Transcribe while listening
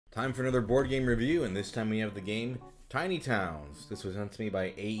Time for another board game review, and this time we have the game Tiny Towns. This was sent to me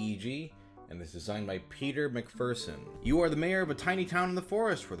by AEG, and is designed by Peter McPherson. You are the mayor of a tiny town in the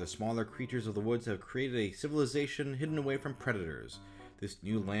forest where the smaller creatures of the woods have created a civilization hidden away from predators. This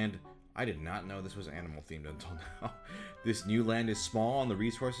new land... I did not know this was animal themed until now. This new land is small and the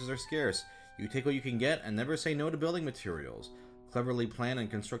resources are scarce. You take what you can get and never say no to building materials. Cleverly plan and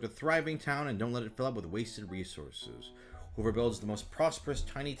construct a thriving town and don't let it fill up with wasted resources. Whoever builds the most prosperous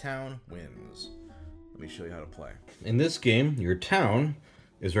tiny town wins. Let me show you how to play. In this game, your town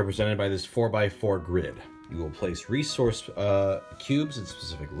is represented by this 4x4 grid. You will place resource cubes in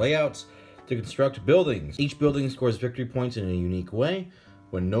specific layouts to construct buildings. Each building scores victory points in a unique way.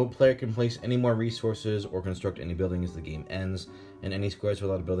 When no player can place any more resources or construct any buildings, the game ends, and any squares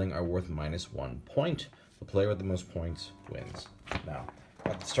without a building are worth -1 point. The player with the most points wins. Now,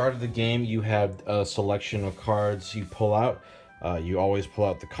 at the start of the game, you have a selection of cards you pull out. You always pull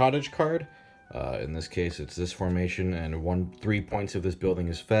out the cottage card. In this case, it's this formation, and 3 points of this building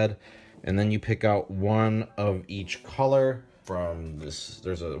is fed. And then you pick out one of each color from this.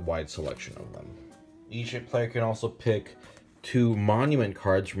 There's a wide selection of them. Each player can also pick 2 monument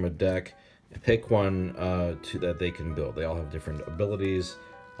cards from a deck. Pick one that they can build. They all have different abilities.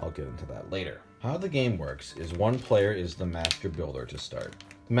 I'll get into that later. How the game works is one player is the master builder to start.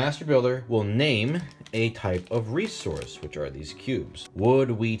 The master builder will name a type of resource, which are these cubes. Wood,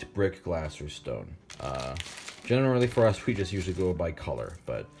 wheat, brick, glass, or stone. Generally for us, we just usually go by color,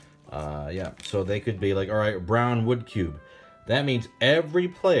 but yeah. So they could be like, all right, brown wood cube. That means every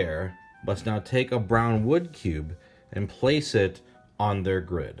player must now take a brown wood cube and place it on their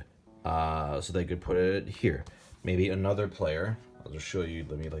grid. So they could put it here. Maybe another player, I'll just show you,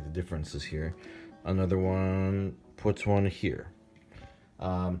 the differences here. Another one puts one here.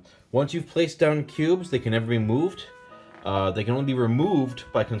 Once you've placed down cubes, they can never be moved. They can only be removed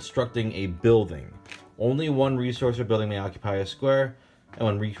by constructing a building. Only one resource or building may occupy a square, and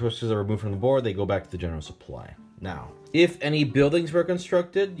when resources are removed from the board, they go back to the general supply. Now, if any buildings were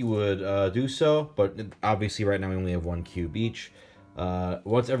constructed, you would do so, but obviously right now we only have 1 cube each.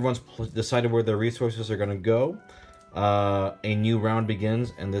 Once everyone's decided where their resources are going to go, a new round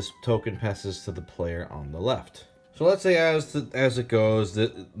begins, and this token passes to the player on the left. So let's say as it goes,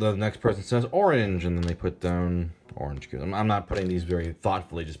 the next person says orange, and then they put down orange cubes. I'm not putting these very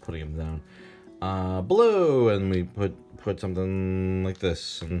thoughtfully, just putting them down. Blue, and we put something like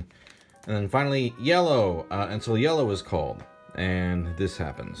this, and then finally yellow, and so yellow is called, and this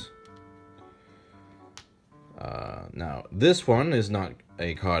happens. Now, this one is not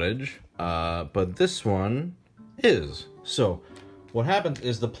a cottage, but this one is. So, what happens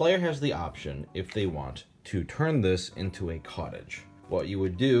is the player has the option, if they want, to turn this into a cottage. What you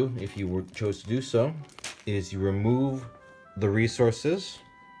would do, if you chose to do so, is you remove the resources,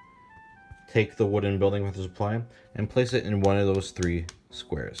 take the wooden building with the supply, and place it in one of those 3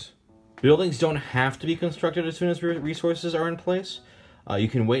 squares. Buildings don't have to be constructed as soon as resources are in place. You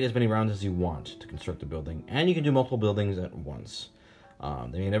can wait as many rounds as you want to construct a building, and you can do multiple buildings at once.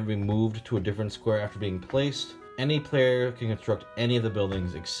 They may never be moved to a different square after being placed. Any player can construct any of the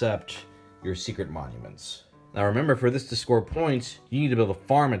buildings except your secret monuments. Now remember, for this to score points, you need to build a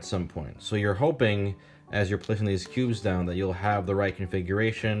farm at some point. So you're hoping, as you're placing these cubes down, that you'll have the right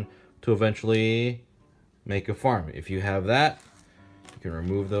configuration to eventually make a farm. If you have that, you can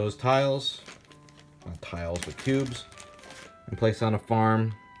remove those tiles, not tiles but cubes, and place on a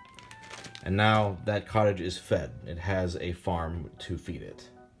farm, and now that cottage is fed. It has a farm to feed it.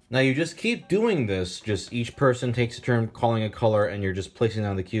 Now you just keep doing this, just each person takes a turn calling a color, and you're just placing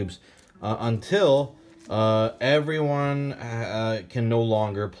down the cubes until everyone can no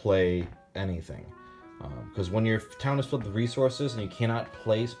longer play anything. Because when your town is filled with resources and you cannot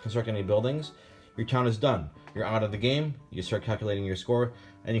construct any buildings, your town is done. You're out of the game, you start calculating your score,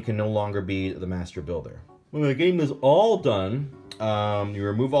 and you can no longer be the master builder. When the game is all done, you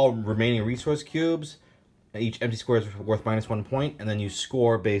remove all remaining resource cubes. Each empty square is worth -1 point, and then you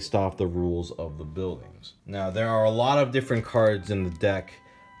score based off the rules of the buildings. Now, there are a lot of different cards in the deck,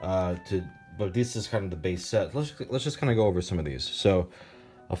 but this is kind of the base set. Let's just kind of go over some of these. So,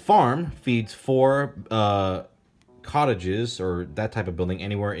 a farm feeds 4 cottages, or that type of building,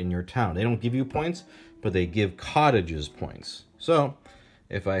 anywhere in your town. They don't give you points, but they give cottages points. So,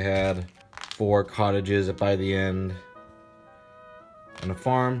 if I had 4 cottages by the end and a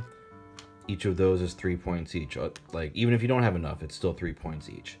farm, each of those is 3 points each. Like, even if you don't have enough, it's still 3 points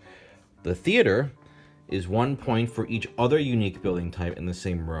each. The theater is 1 point for each other unique building type in the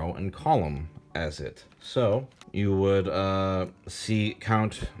same row and column as it. So you would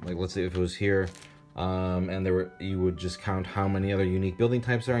count, like, let's say if it was here, and you would just count how many other unique building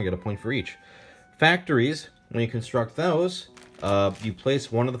types there are and get a point for each. Factories, when you construct those, you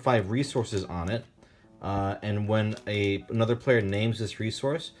place one of the 5 resources on it, and when another player names this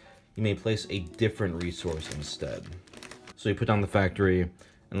resource, you may place a different resource instead. So you put down the factory,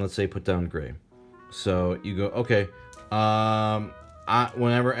 and let's say put down gray. So you go, okay,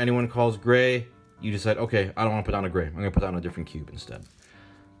 whenever anyone calls gray, you decide, okay, I don't want to put down a gray. I'm going to put down a different cube instead.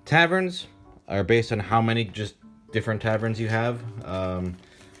 Taverns are based on how many just different taverns you have,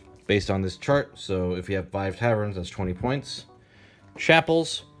 based on this chart. So if you have 5 taverns, that's 20 points.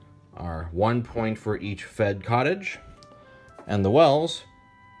 Chapels are 1 point for each fed cottage, and the wells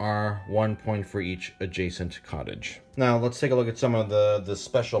are 1 point for each adjacent cottage. Now let's take a look at some of the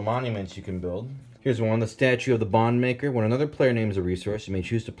special monuments you can build. Here's one, the statue of the bond maker. When another player names a resource, you may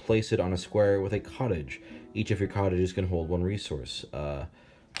choose to place it on a square with a cottage. Each of your cottages can hold 1 resource.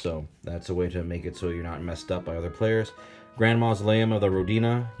 So that's a way to make it so you're not messed up by other players. Grand Mausoleum of the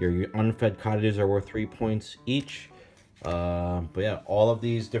Rodina. Your unfed cottages are worth 3 points each. But yeah, all of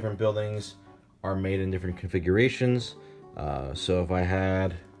these different buildings are made in different configurations. So if I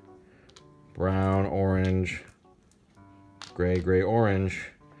had brown, orange, gray, gray, orange,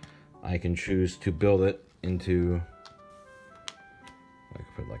 I can choose to build it into, I could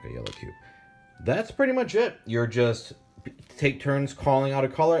put like a yellow cube. That's pretty much it. You're just take turns calling out a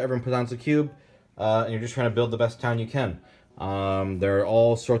color, everyone puts down the cube, and you're just trying to build the best town you can. There are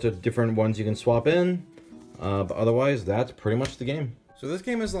all sorts of different ones you can swap in, but otherwise, that's pretty much the game. So this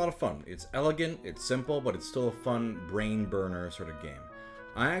game is a lot of fun. It's elegant, it's simple, but it's still a fun brain burner sort of game.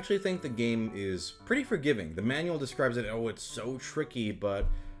 I actually think the game is pretty forgiving. The manual describes it, oh, it's so tricky, but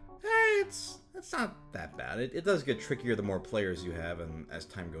it's not that bad. It does get trickier the more players you have and as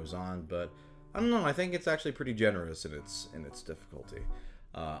time goes on, but I don't know, I think it's actually pretty generous in its difficulty.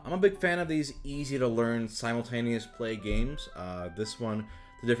 I'm a big fan of these easy to learn simultaneous play games. This one,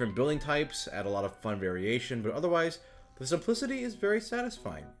 the different building types add a lot of fun variation, but otherwise the simplicity is very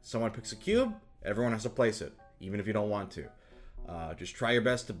satisfying. Someone picks a cube, everyone has to place it, even if you don't want to. Just try your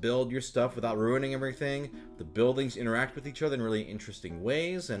best to build your stuff without ruining everything. The buildings interact with each other in really interesting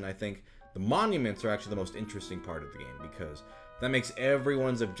ways, and I think the monuments are actually the most interesting part of the game, because that makes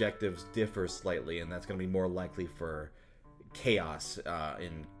everyone's objectives differ slightly, and that's going to be more likely for chaos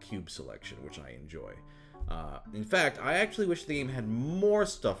in cube selection, which I enjoy. In fact, I actually wish the game had more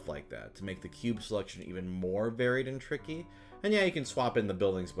stuff like that to make the cube selection even more varied and tricky. And yeah, you can swap in the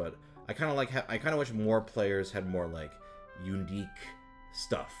buildings, but I kind of wish more players had more like unique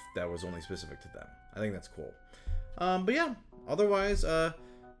stuff that was only specific to them. I think that's cool. But yeah, otherwise,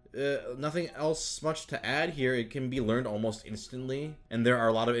 nothing else much to add here. It can be learned almost instantly, and there are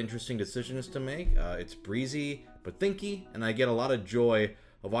a lot of interesting decisions to make. It's breezy but thinky, and I get a lot of joy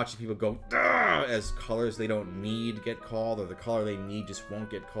of watching people go as colors they don't need get called, or the color they need just won't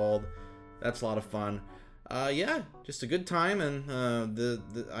get called. That's a lot of fun. Yeah, just a good time, and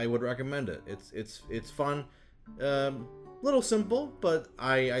I would recommend it. It's fun. Little simple, but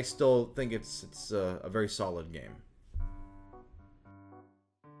I still think it's a very solid game.